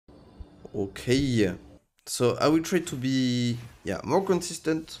Okay, so I will try to be more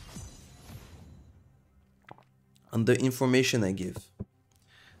consistent on the information I give.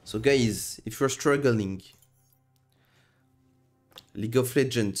 So guys, if you're struggling, League of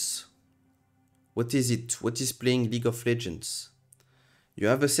Legends, what is it? What is playing League of Legends? You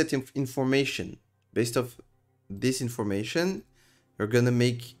have a set of information. Based off this information, you're gonna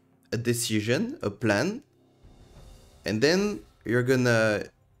make a decision, a plan, and then you're gonna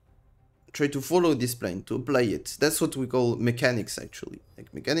try to follow this plan, to apply it. That's what we call mechanics, actually.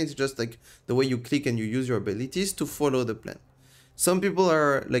 Like mechanics, just like the way you click and you use your abilities to follow the plan. Some people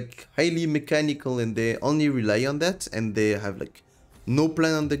are like highly mechanical and they only rely on that and they have like no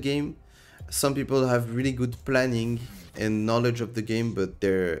plan on the game. Some people have really good planning and knowledge of the game, but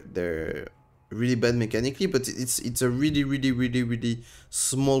they're really bad mechanically. But it's a really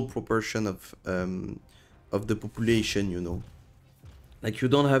small proportion of the population, you know. Like, you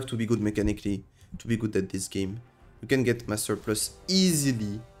don't have to be good mechanically to be good at this game. You can get Master Plus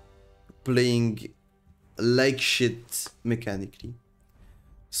easily playing like shit mechanically.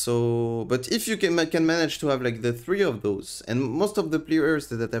 So, but if you can manage to have like the three of those, and most of the players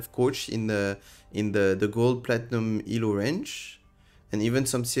that I've coached in the gold, platinum, elo range, and even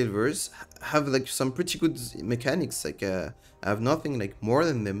some silvers, have like some pretty good mechanics. Like I have nothing like more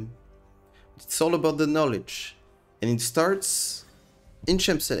than them. It's all about the knowledge, and it starts in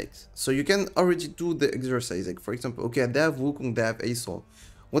champ select. So you can already do the exercise. Like, for example, okay, they have Wukong, they have Asol.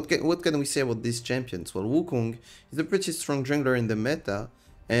 What can we say about these champions? Well, Wukong is a pretty strong jungler in the meta,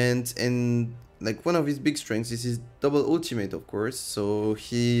 and like one of his big strengths is his double ultimate, of course. So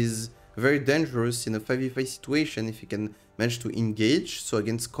he's very dangerous in a 5v5 situation if he can manage to engage. So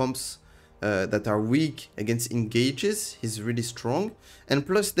against comps that are weak against engages, he's really strong. And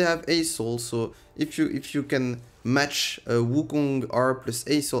plus they have Asol, so if you can match Wukong R plus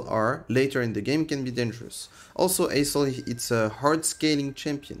Asol R later in the game, can be dangerous. Also Asol, it's a hard scaling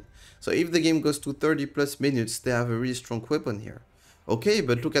champion, so if the game goes to 30 plus minutes, they have a really strong weapon here. Okay,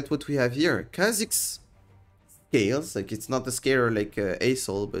 but look at what we have here. Kha'Zix scales, like it's not a scaler like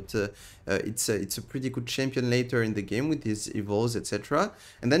Asol, but it's a pretty good champion later in the game with his evolves, etc.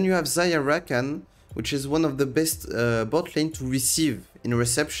 And then you have Xayah Rakan, which is one of the best bot lane to receive in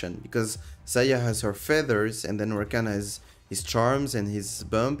reception, because Xayah has her feathers and then Rakan has his charms and his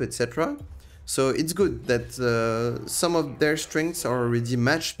bump, etc. So it's good that some of their strengths are already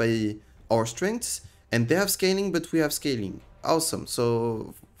matched by our strengths, and they have scaling, but we have scaling. Awesome.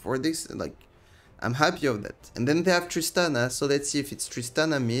 So for this, like, I'm happy of that. And then they have Tristana, so let's see if it's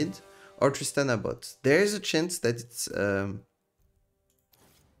Tristana mid or Tristana bot. There is a chance that it's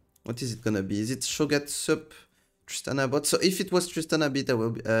what is it gonna be? Is it Cho'Gath sup Tristana bot? So if it was Tristana mid,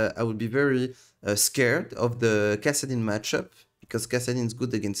 I would be very scared of the Kassadin matchup, because Kassadin is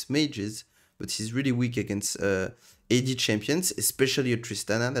good against mages, but he's really weak against AD champions, especially a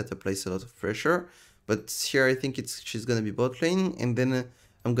Tristana that applies a lot of pressure. But here I think she's gonna be bot lane, and then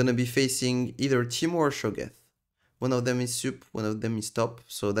I'm gonna be facing either Teemo or Cho'Gath. One of them is sup, one of them is top,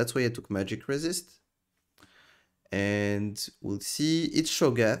 so that's why I took magic resist. And we'll see, it's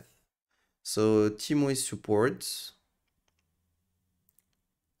Cho'Gath. So Teemo is support,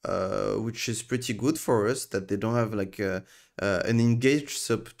 which is pretty good for us, that they don't have like an engaged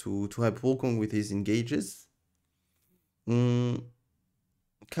sup to help Wukong with his engages.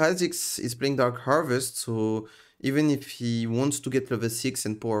 Kha'Zix is playing Dark Harvest, so even if he wants to get level 6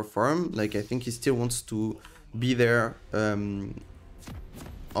 and power farm, like I think he still wants to be there on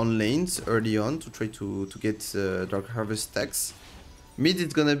lanes early on to try to get Dark Harvest stacks. Mid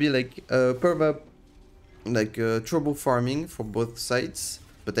it's gonna be like perma, like turbo farming for both sides,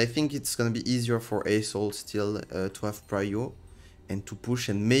 but I think it's gonna be easier for Asol still to have prio and to push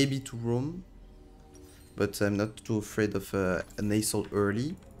and maybe to roam. But I'm not too afraid of an Asol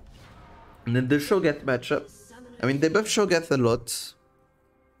early. And then the Cho'Gath matchup, I mean, they buff Cho'Gath a lot.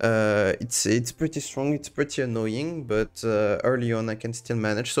 It's pretty strong, it's pretty annoying, but early on I can still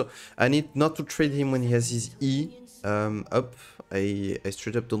manage. So I need not to trade him when he has his E up. I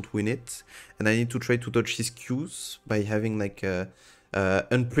straight up don't win it. And I need to try to dodge his Qs by having like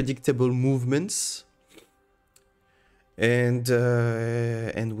unpredictable movements. And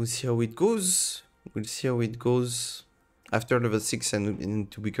we'll see how it goes. We'll see how it goes. After level 6, and we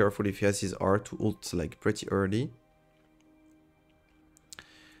need to be careful if he has his R to ult like pretty early.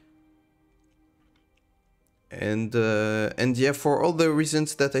 And yeah, for all the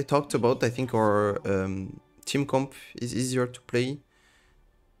reasons that I talked about, I think our team comp is easier to play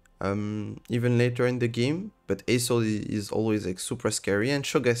even later in the game. But Asol is always like super scary, and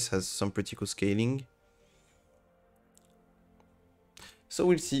Cho'Gath has some pretty cool scaling. So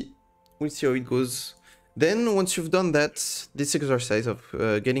we'll see. We'll see how it goes. Then once you've done that, this exercise of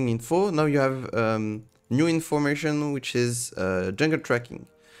getting info, now you have new information, which is jungle tracking.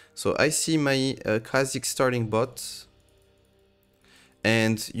 So I see my Kha'Zix starting bot,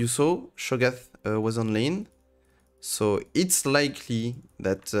 and you saw Cho'Gath was on lane. So it's likely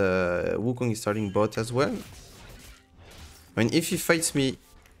that Wukong is starting bot as well. I mean, if he fights me...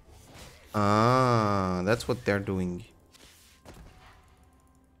 Ah, that's what they're doing.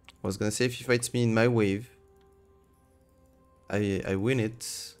 I was gonna say if he fights me in my wave, I win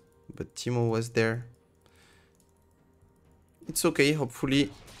it. But Teemo was there. It's okay,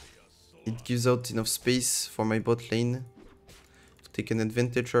 hopefully it gives out enough space for my bot lane to take an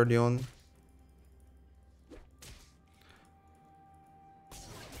advantage early on.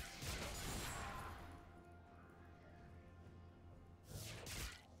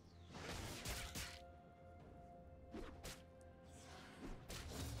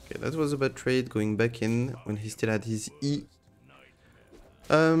 Okay, that was a bad trade, going back in when he still had his E.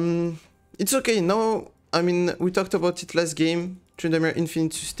 It's okay, now, I mean, we talked about it last game. Tryndamere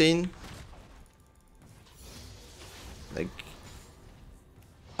infinite sustain. Like,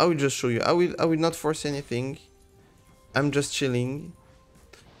 I will just show you. I will not force anything. I'm just chilling.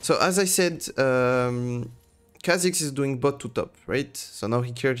 So as I said, Kha'Zix is doing bot to top, right? So now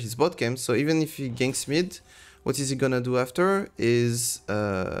he cleared his bot camp. So even if he ganks mid, what is he gonna do after is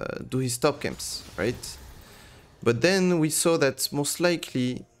do his top camps, right? But then we saw that most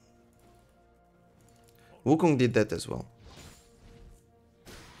likely Wukong did that as well.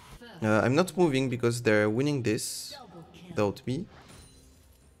 I'm not moving because they're winning this without me.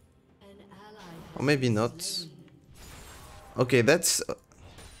 Or maybe not. Okay, that's...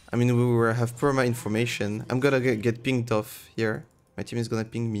 I mean, we will have perma information. I'm gonna get pinged off here. My team is gonna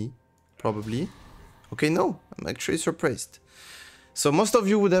ping me, probably. Okay, no, I'm actually surprised. So most of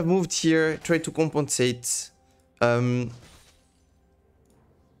you would have moved here, tried to compensate. I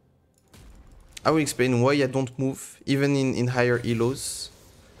will explain why I don't move, even in higher elos.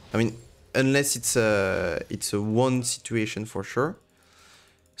 I mean, unless it's a one situation for sure.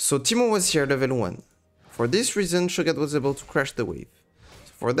 So Teemo was here level 1. For this reason, Cho'Gath was able to crash the wave.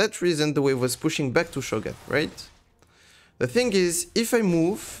 So for that reason, the wave was pushing back to Cho'Gath, right? The thing is, if I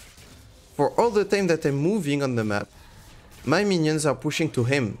move, for all the time that I'm moving on the map, my minions are pushing to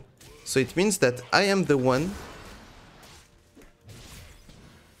him. So it means that I am the one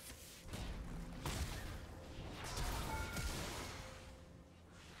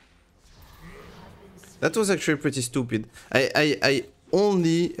that was actually pretty stupid. I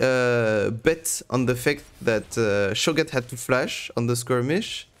only bet on the fact that Cho'Gath had to flash on the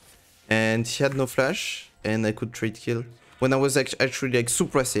skirmish, and he had no flash, and I could trade kill. When I was actually like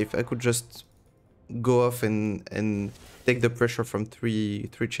super safe, I could just go off and take the pressure from three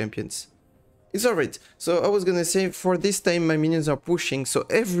champions. It's alright. So I was gonna say, for this time my minions are pushing, so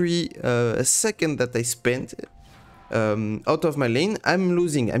every second that I spend out of my lane, I'm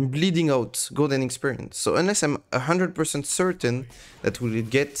losing, I'm bleeding out golden experience. So unless I'm 100% certain that we'll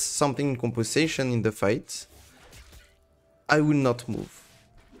get something in compensation in the fight, I will not move.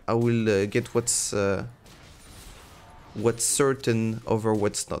 I will get what's certain over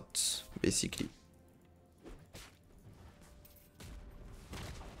what's not, basically.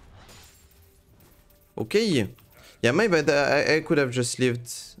 Okay. Yeah, my bad. I could have just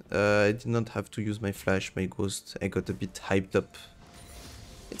lived. I did not have to use my flash, my ghost. I got a bit hyped up.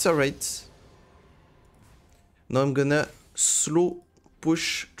 It's alright. Now I'm gonna slow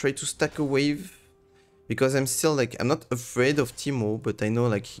push, try to stack a wave. Because I'm still like, I'm not afraid of Teemo, but I know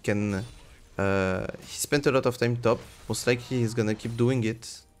like he can... he spent a lot of time top. Most likely he's gonna keep doing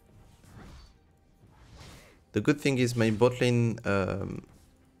it. The good thing is my bot lane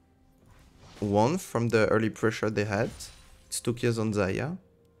won from the early pressure they had. It's 2 kills on Xayah.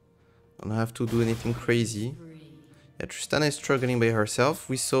 I don't have to do anything crazy. Yeah, Tristana is struggling by herself.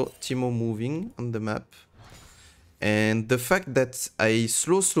 We saw Teemo moving on the map. And the fact that I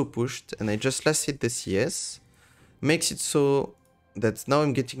slow pushed and I just last hit the CS makes it so that now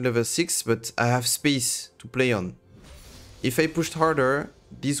I'm getting level 6, but I have space to play on. If I pushed harder,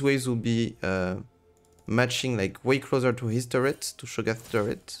 these waves will be matching like way closer to his turret, to Cho'Gath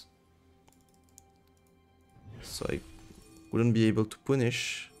turret. So I wouldn't be able to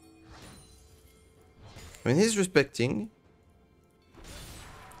punish. I mean, he's respecting.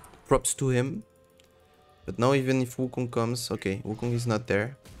 Props to him. But now even if Wukong comes... Okay, Wukong is not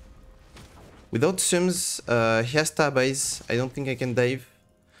there. Without Sims, he has tab eyes. I don't think I can dive.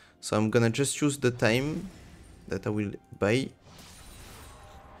 So I'm gonna just use the time that I will buy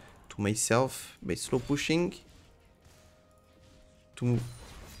to myself by slow pushing to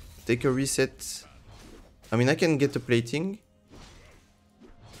take a reset. I mean, I can get a plating.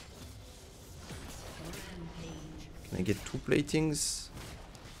 Can I get 2 platings?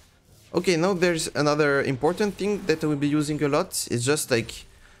 Okay, now there's another important thing that I will be using a lot. It's just like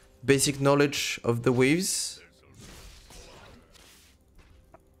basic knowledge of the waves.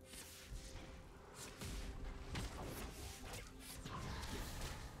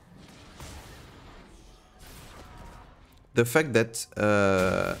 The fact that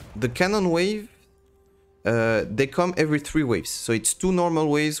the cannon wave, they come every 3 waves. So it's 2 normal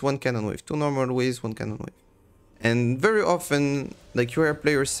waves, 1 cannon wave. 2 normal waves, 1 cannon wave. And very often, like, you hear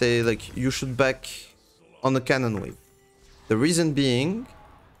players say, like, you should back on a cannon wave. The reason being,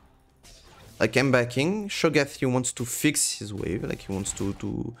 like, I'm backing, Cho'Gath, he wants to fix his wave. Like, he wants to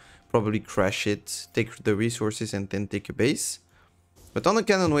probably crash it, take the resources, and then take a base. But on a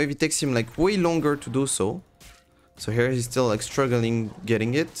cannon wave, it takes him, like, way longer to do so. So here he's still, like, struggling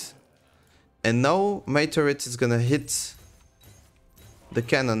getting it. And now my turret is gonna hit the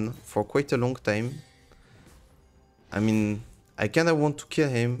cannon for quite a long time. I mean, I kinda want to kill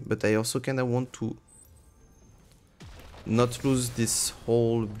him, but I also kinda want to not lose this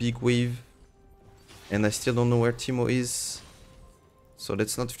whole big wave. And I still don't know where Teemo is. So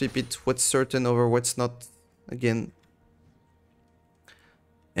let's not flip it. What's certain over what's not again.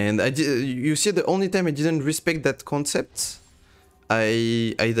 And you see, the only time I didn't respect that concept,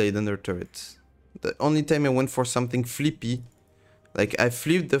 I died under turret. The only time I went for something flippy, like I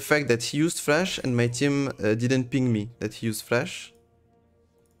flipped the fact that he used flash and my team didn't ping me that he used flash.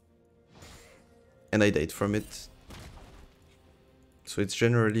 And I died from it. So it's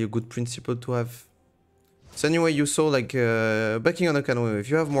generally a good principle to have. So anyway, you saw, like, backing on a cannon, if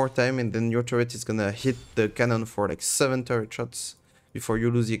you have more time and then your turret is gonna hit the cannon for like 7 turret shots before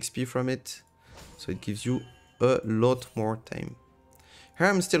you lose the XP from it. So it gives you a lot more time. Here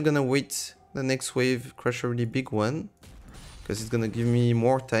I'm still gonna wait the next wave, crush a really big one, because it's gonna give me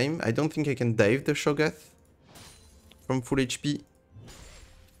more time. I don't think I can dive the Cho'Gath from full HP.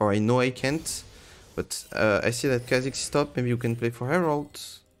 Or I know I can't. But I see that Kha'Zix stopped. Maybe you can play for Herald.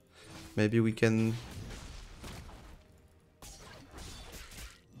 Maybe we can...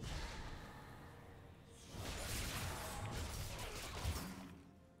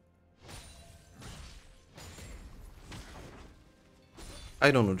 I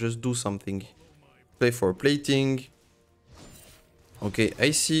don't know, just do something. Play for plating. Okay,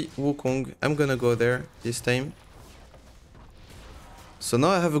 I see Wukong. I'm gonna go there this time. So now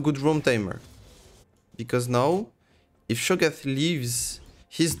I have a good roam timer. Because now, if Cho'Gath leaves,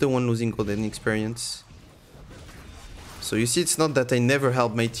 he's the one losing golden experience. So you see, it's not that I never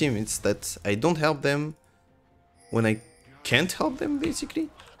help my team, it's that I don't help them when I can't help them, basically.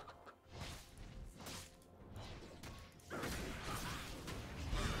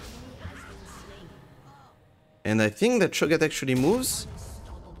 And I think that Cho'Gath actually moves.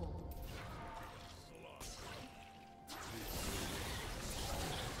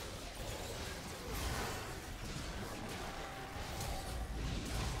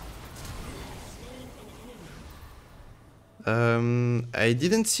 I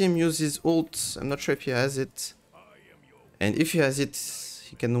didn't see him use his ult. I'm not sure if he has it. And if he has it,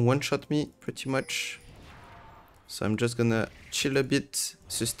 he can one-shot me pretty much. So I'm just gonna chill a bit,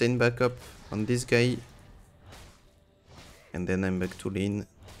 sustain back up on this guy. And then I'm back to lane.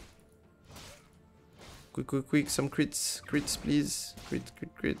 Quick, quick, quick, some crits. Crits, please. Crit,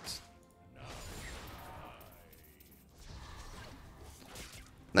 crit, crit.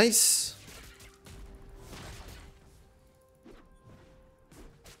 Nice!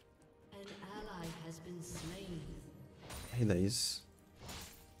 An ally has been slain. He dies.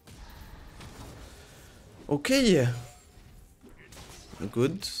 Okay.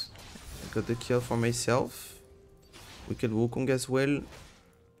 Good. I got the kill for myself. We killed Wukong as well.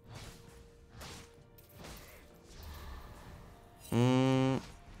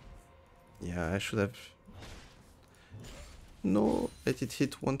 Yeah, I should have... No, let it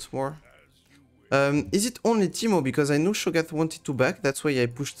hit once more. Is it only Teemo? Because I knew Cho'Gath wanted to back. That's why I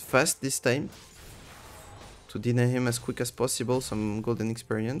pushed fast this time. To deny him as quick as possible some golden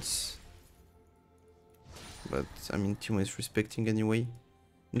experience. But, I mean, Teemo is respecting anyway.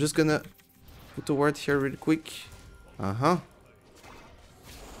 I'm just gonna put a ward here real quick. Uh-huh.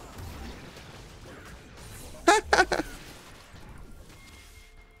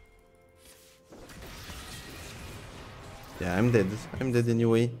 Yeah, I'm dead. I'm dead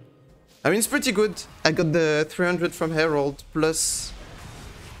anyway. I mean, it's pretty good. I got the 300 from Herald, plus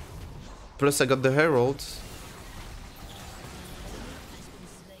I got the Herald.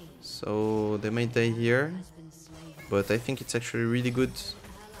 So they might die here. But I think it's actually really good.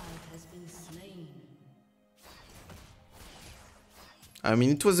 I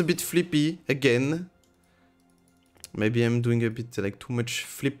mean, it was a bit flippy again. Maybe I'm doing a bit like too much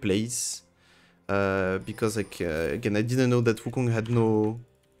flip plays. Because like again, I didn't know that Wukong had no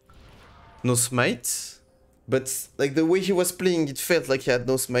smite. But like the way he was playing, it felt like he had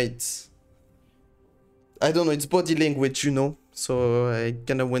no smite. I don't know, it's body language, you know. So I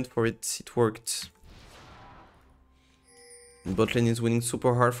kinda went for it. It worked. Bot lane is winning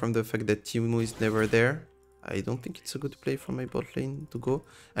super hard from the fact that Timo is never there. I don't think it's a good play for my bot lane to go.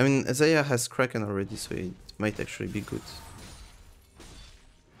 I mean, Isaiah has Kraken already, so it might actually be good.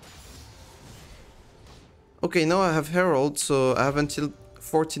 Okay, now I have Herald, so I have until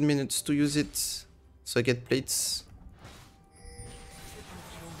 14 minutes to use it. So I get plates.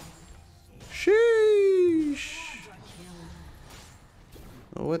 Sheesh!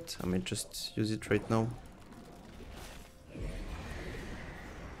 Oh, what? I might just use it right now.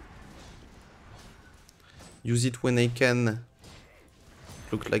 Use it when I can.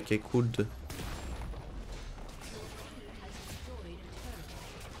 Look like I could.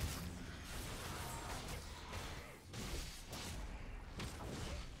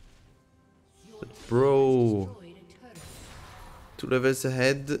 But bro, 2 levels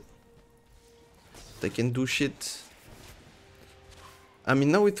ahead. They can do shit. I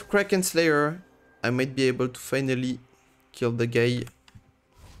mean, now with Kraken Slayer, I might be able to finally kill the guy.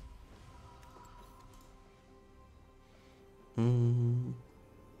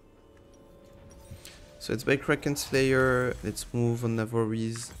 So it's by Kraken Slayer. Let's move on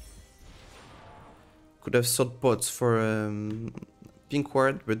Navori's. Could have sought pots for pink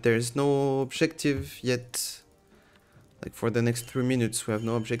ward, but there's no objective yet. Like for the next 3 minutes, we have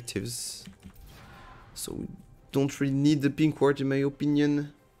no objectives. So we don't really need the pink ward in my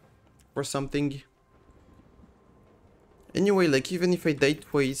opinion. Or something. Anyway, like even if I die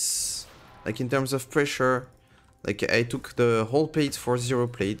twice, like in terms of pressure, like I took the whole plate for 0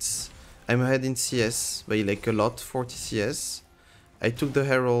 plates. I'm ahead in CS by like a lot, 40 CS. I took the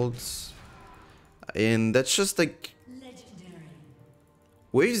heralds. And that's just like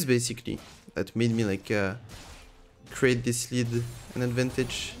waves basically that made me like create this lead and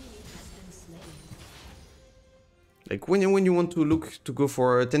advantage. Like when you want to look to go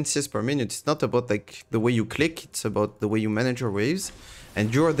for 10 CS per minute, it's not about like the way you click, it's about the way you manage your waves.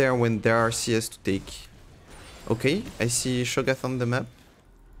 And you're there when there are CS to take. Okay, I see Cho'Gath on the map.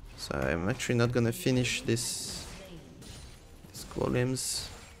 So I'm actually not gonna finish these golems.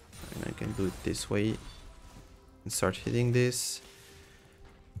 And I can do it this way. And start hitting this.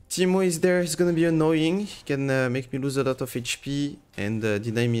 Timo is there, he's gonna be annoying. He can make me lose a lot of HP and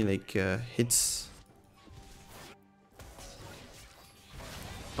deny me like hits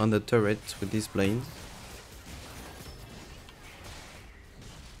on the turret with this blind.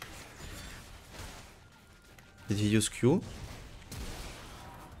 Did he use Q?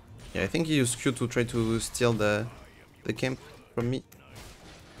 Yeah, I think he used Q to try to steal the camp from me.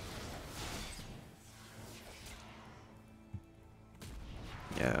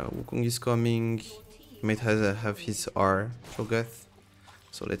 Yeah, Wukong is coming. He might have his R, Cho'Gath.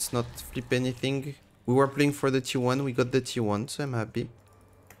 So let's not flip anything. We were playing for the T1, we got the T1, so I'm happy.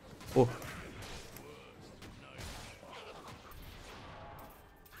 Oh.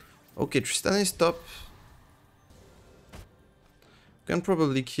 Okay, Tristan is top. Can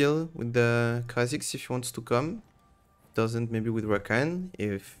probably kill with the Kha'Zix if he wants to come. Doesn't, maybe with Rakan.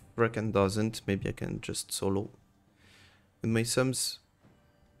 If Rakan doesn't, maybe I can just solo with my sums.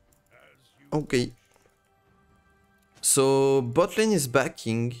 Okay. So bot lane is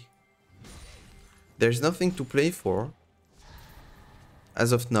backing. There's nothing to play for.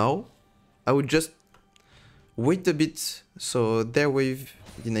 As of now, I would just wait a bit so their wave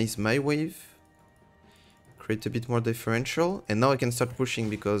denies my wave. Create a bit more differential. And now I can start pushing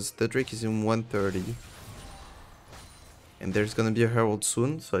because the Drake is in 130. And there's gonna be a Herald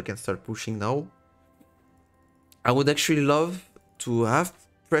soon, so I can start pushing now. I would actually love to have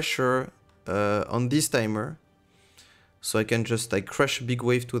pressure on this timer. So I can just like crush a big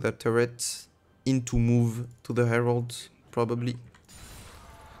wave to that turret into move to the Herald, probably.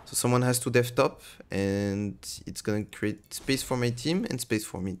 So someone has to dev top and it's gonna create space for my team and space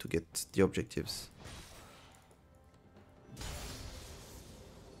for me to get the objectives.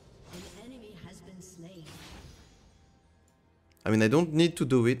 An enemy has been slain. I mean, I don't need to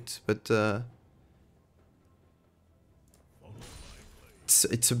do it, but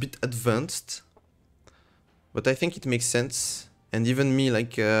it's a bit advanced. But I think it makes sense. And even me,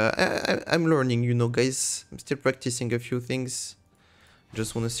 like, I'm learning, you know, guys. I'm still practicing a few things.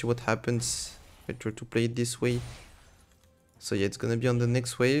 Just want to see what happens if I try to play it this way. So yeah, it's gonna be on the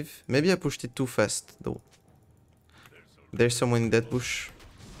next wave. Maybe I pushed it too fast, though. There's someone in that bush.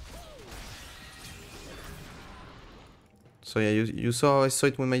 So yeah, you saw I saw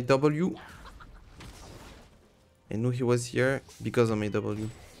it with my W. I knew he was here because of my W.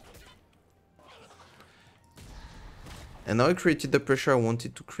 And now I created the pressure I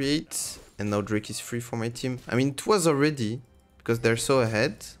wanted to create. And now Drake is free for my team. I mean, it was already, because they're so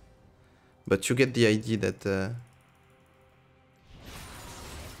ahead. But you get the idea that... that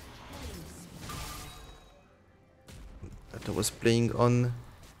I was playing on.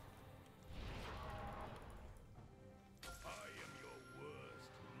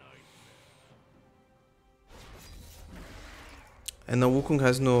 And now Wukong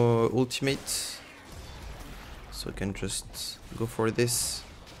has no ultimate. So I can just go for this.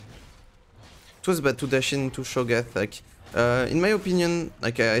 It was bad to dash into Cho'Gath. Like, in my opinion,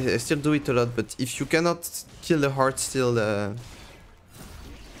 like I still do it a lot, but if you cannot kill the heart still,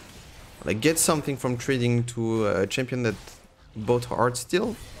 like get something from trading to a champion that bought heart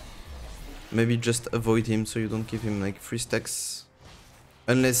still, maybe just avoid him so you don't give him like free stacks.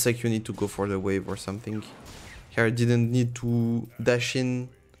 Unless like you need to go for the wave or something. Here I didn't need to dash in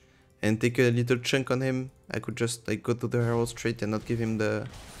and take a little chunk on him. I could just like go to the herald straight and not give him the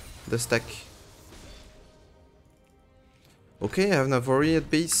stack. Okay, I have Navori at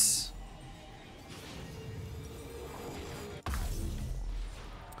base.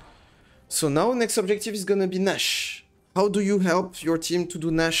 So now next objective is gonna be Nash. How do you help your team to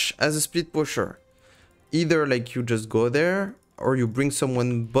do Nash as a split pusher? Either like you just go there, or you bring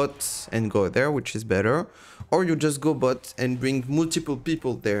someone bot and go there, which is better, or you just go bot and bring multiple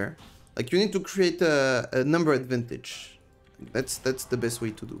people there. Like you need to create a number advantage. That's the best way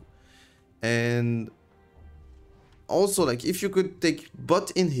to do. And also like if you could take bot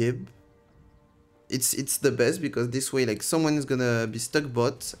inhib, it's the best, because this way like someone is gonna be stuck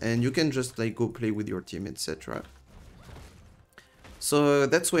bot and you can just like go play with your team, etc. So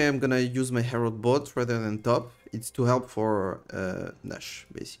that's why I'm gonna use my herald bot rather than top. It's to help for Nash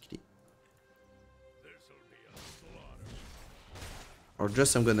basically. Or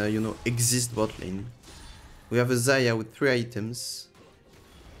just I'm gonna, you know, exist bot lane. We have a Zaya with 3 items.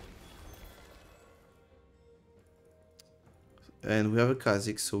 And we have a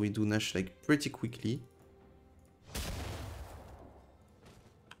Kha'Zix, so we do Nash like pretty quickly.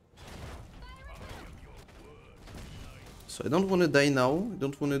 So I don't want to die now. I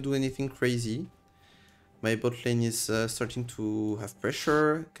don't want to do anything crazy. My bot lane is starting to have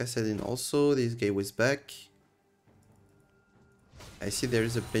pressure. Kassadin also. This guy was back. I see there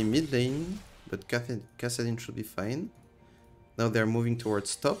is a play mid lane, but Kassadin should be fine. Now they're moving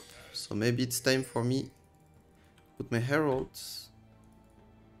towards top, so maybe it's time for me to put my heralds.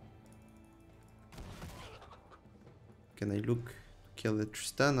 Can I look to kill the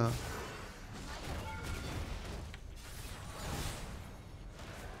Tristana?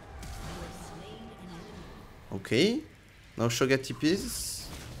 Okay, now Cho'Gath TPs.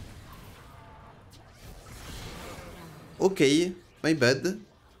 Okay, my bad.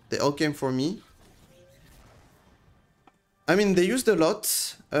 They all came for me. I mean, they used a lot.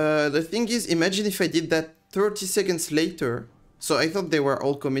 The thing is, imagine if I did that 30 seconds later. So I thought they were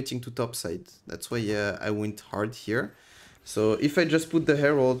all committing to top side. That's why I went hard here. So if I just put the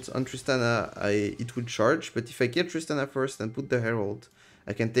Herald on Tristana, it would charge. But if I kill Tristana first and put the Herald,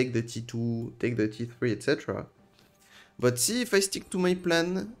 I can take the T2, take the T3, etc. But see, if I stick to my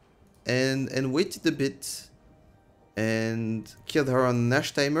plan and waited a bit and killed her on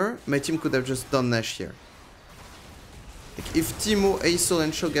Nash timer, my team could have just done Nash here. Like if Teemo, Aesol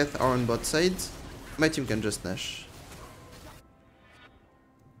and Cho'Gath are on bot side, my team can just Nash.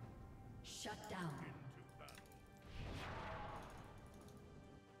 Shut down.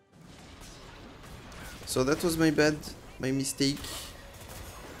 So that was my bad, my mistake.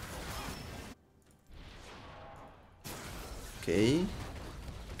 Okay,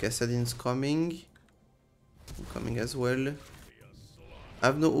 Kassadin's coming. I'm coming as well. I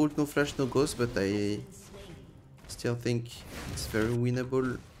have no ult, no flash, no ghost, but I still think it's very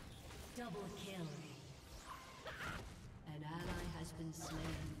winnable. Double kill. An ally has been slain.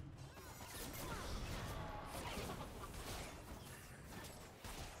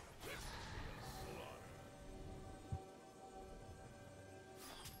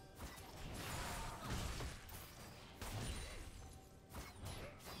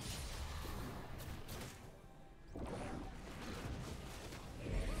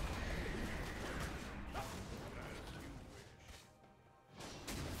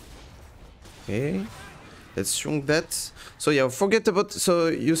 Okay, let's shrink that. So yeah, forget about, so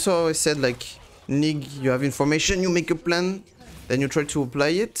you saw I said like, Nig, you have information, you make a plan, then you try to apply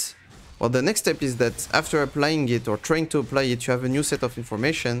it. Well, the next step is that after applying it or trying to apply it, you have a new set of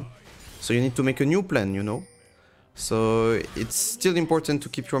information. So you need to make a new plan, you know? So it's still important to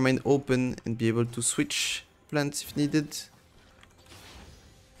keep your mind open and be able to switch plans if needed.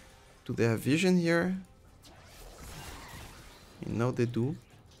 Do they have vision here? Now they do.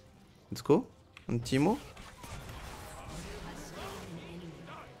 Let's go. On Timo.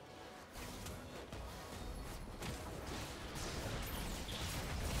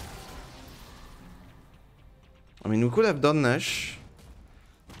 I mean, we could have done Nash,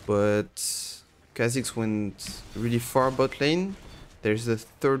 but Kha'Zix went really far bot lane. There's the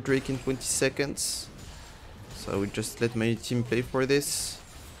third Drake in 20 seconds. So I would just let my team play for this.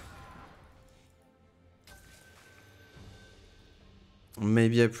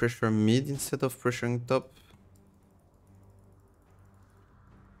 Maybe I pressure mid instead of pressuring top.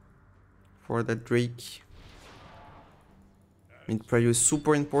 For that Drake. Mid prio is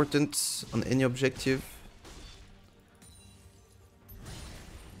super important on any objective.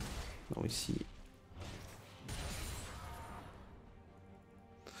 Now we see.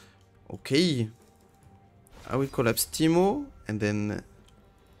 Okay. I will collapse Timo and then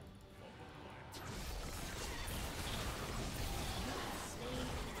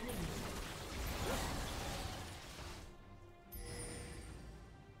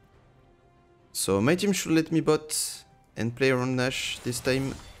so my team should let me bot and play around Nash this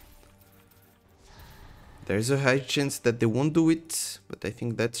time. There's a high chance that they won't do it, but I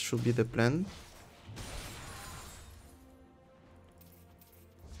think that should be the plan.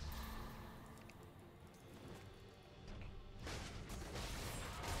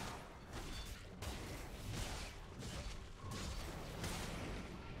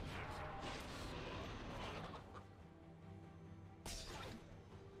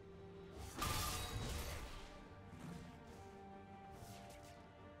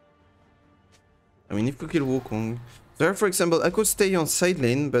 I mean, if we kill Wukong... There, for example, I could stay on side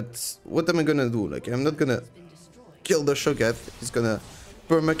lane, but what am I gonna do? Like, I'm not gonna kill the Cho'Gath. He's gonna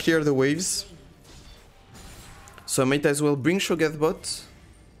perma-clear the waves. So I might as well bring Cho'Gath bot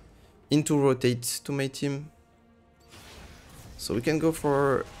into rotate to my team. So we can go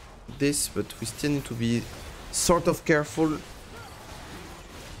for this, but we still need to be sort of careful.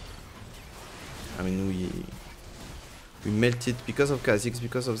 I mean, we melted because of Kha'Zix,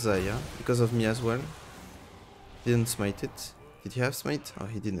 because of Xayah, because of me as well. Didn't smite it. Did he have smite? Oh,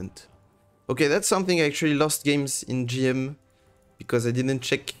 he didn't. Okay, that's something I actually lost games in GM because I didn't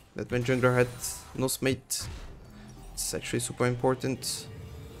check that my jungler had no smite. It's actually super important.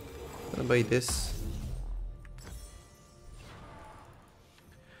 I'm gonna buy this.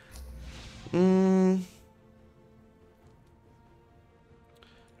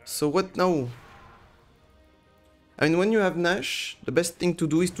 So what now? I mean, when you have Nash, the best thing to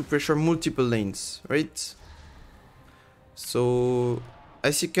do is to pressure multiple lanes, right? So I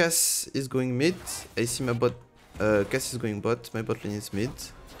see Cass is going mid. I see my bot. Cass is going bot. My bot lane is mid.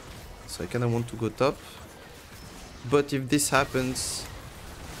 So I kind of want to go top. But if this happens,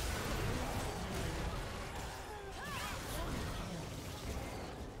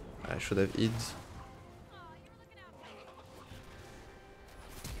 I should have id.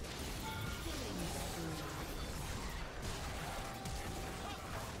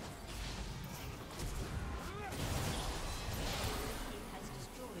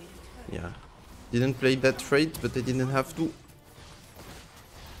 Yeah, didn't play that trade, but I didn't have to.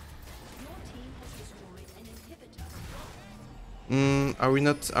 Are we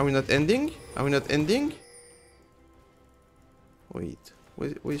not ending? Are we not ending? Wait,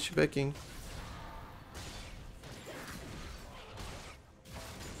 where is she backing?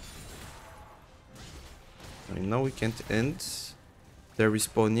 I mean, now we can't end. They're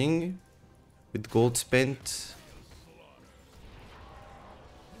respawning with gold spent.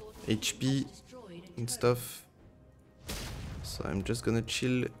 HP and stuff. So I'm just gonna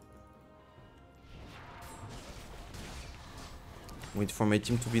chill. Wait for my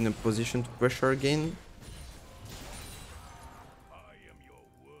team to be in a position to pressure again.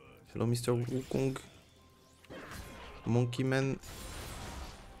 Hello, Mr. Wukong. Monkey Man.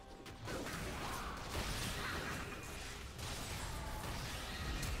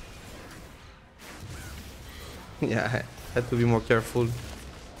 Yeah, I had to be more careful.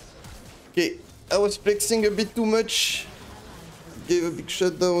 Okay, I was flexing a bit too much. Gave a big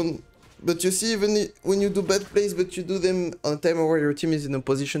shutdown. But you see, even when you do bad plays, but you do them on a time where your team is in a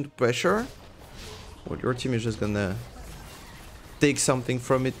position to pressure, well, your team is just gonna take something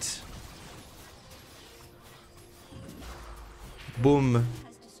from it. Boom.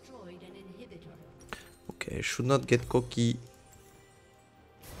 Okay, I should not get cocky.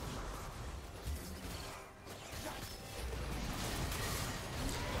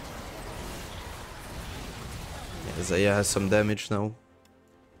 Zaya has some damage now.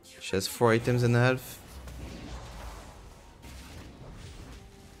 She has 4 items and a half.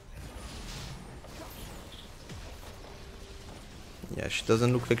 Yeah, she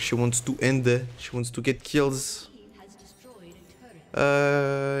doesn't look like she wants to end. She wants to get kills.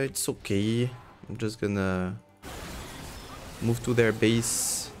 It's okay. I'm just gonna move to their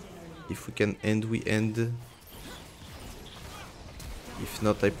base. If we can end, we end. If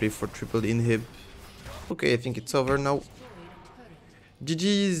not, I play for triple inhib. Okay, I think it's over now.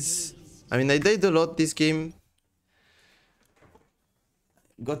 GG's. I mean, I died a lot this game.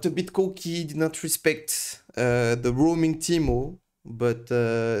 Got a bit cocky, did not respect the roaming Teemo. But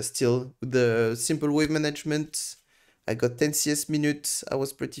still, with the simple wave management, I got 10 CS minutes. I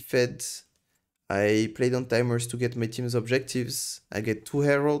was pretty fed. I played on timers to get my team's objectives. I get 2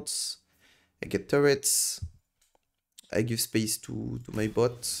 heralds. I get turrets. I give space to my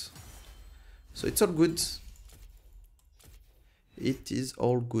bot. So it's all good. It is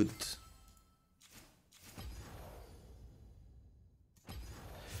all good.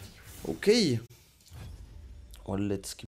 Okay. Well, let's keep